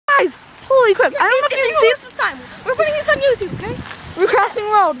Guys, holy crap. I don't know if you can see this time. We're putting this on YouTube, okay? We're crossing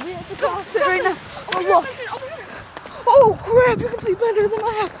the road. We have to cross it right now. Oh, look. Oh, crap. You can see better than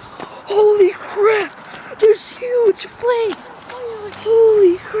I have. Holy crap. There's huge flames.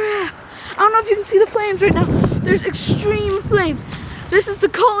 Holy crap. I don't know if you can see the flames right now. There's extreme flames. This is the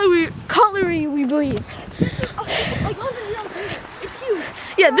cutlery, we believe. This is like 100 years old. It's huge.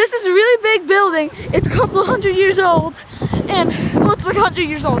 Yeah, this is a really big building. It's a couple hundred years old. And, well, it's like 100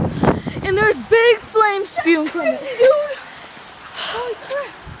 years old. And there's big flames spewing from it. Dude. Holy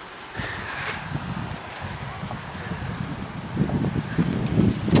crap.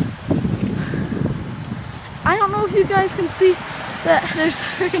 I don't know if you guys can see that there's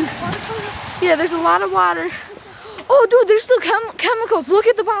freaking water coming up. Yeah, there's a lot of water. Oh, dude, there's still chemicals. Look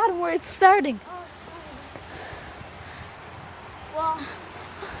at the bottom where it's starting. Well,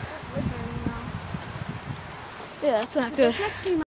 Yeah, that's not good.